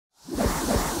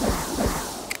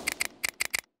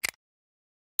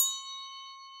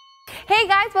Hey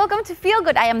guys, welcome to Feel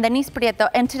Good. I am Denise Prieto,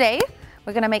 and today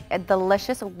we're gonna make a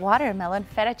delicious watermelon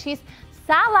feta cheese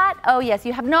salad. Oh yes,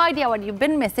 you have no idea what you've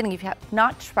been missing if you have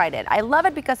not tried it. I love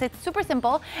it because it's super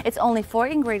simple. It's only 4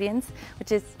 ingredients,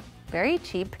 which is very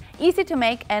cheap, easy to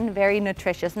make, and very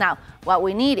nutritious. Now, what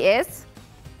we need is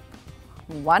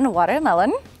 1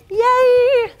 watermelon. Yay!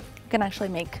 You can actually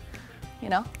make,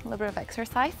 a little bit of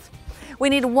exercise. We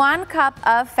need 1 cup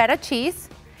of feta cheese,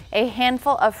 a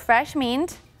handful of fresh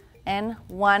mint, and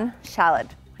 1 shallot.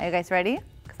 Are you guys ready?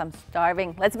 Because I'm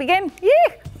starving. Let's begin. Yee!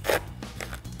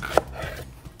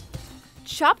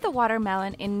 Chop the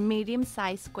watermelon in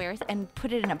medium-sized squares and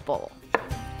put it in a bowl.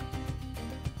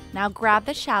 Now grab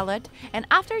the shallot, and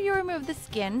after you remove the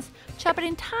skins, chop it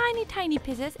in tiny, tiny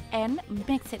pieces and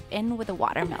mix it in with the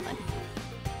watermelon.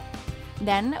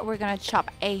 Then we're gonna chop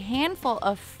a handful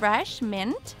of fresh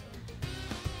mint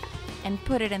and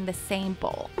put it in the same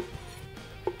bowl.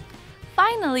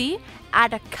 Finally,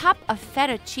 add a cup of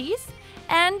feta cheese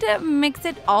and mix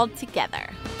it all together.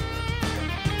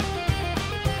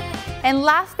 And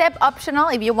last step, optional,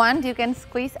 if you want, you can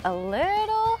squeeze a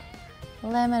little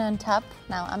lemon on top.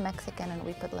 Now, I'm Mexican and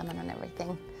we put lemon on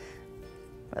everything.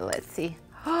 But let's see.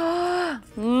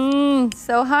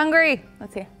 So hungry.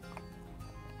 Let's see.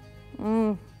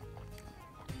 You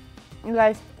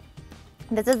guys,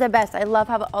 this is the best. I love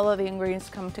how all of the ingredients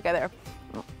come together.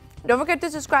 Don't forget to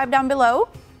subscribe down below.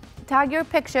 Tag your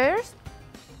pictures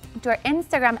to our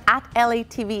Instagram at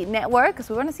LATV Network because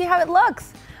we want to see how it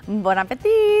looks. Bon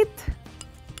appetit!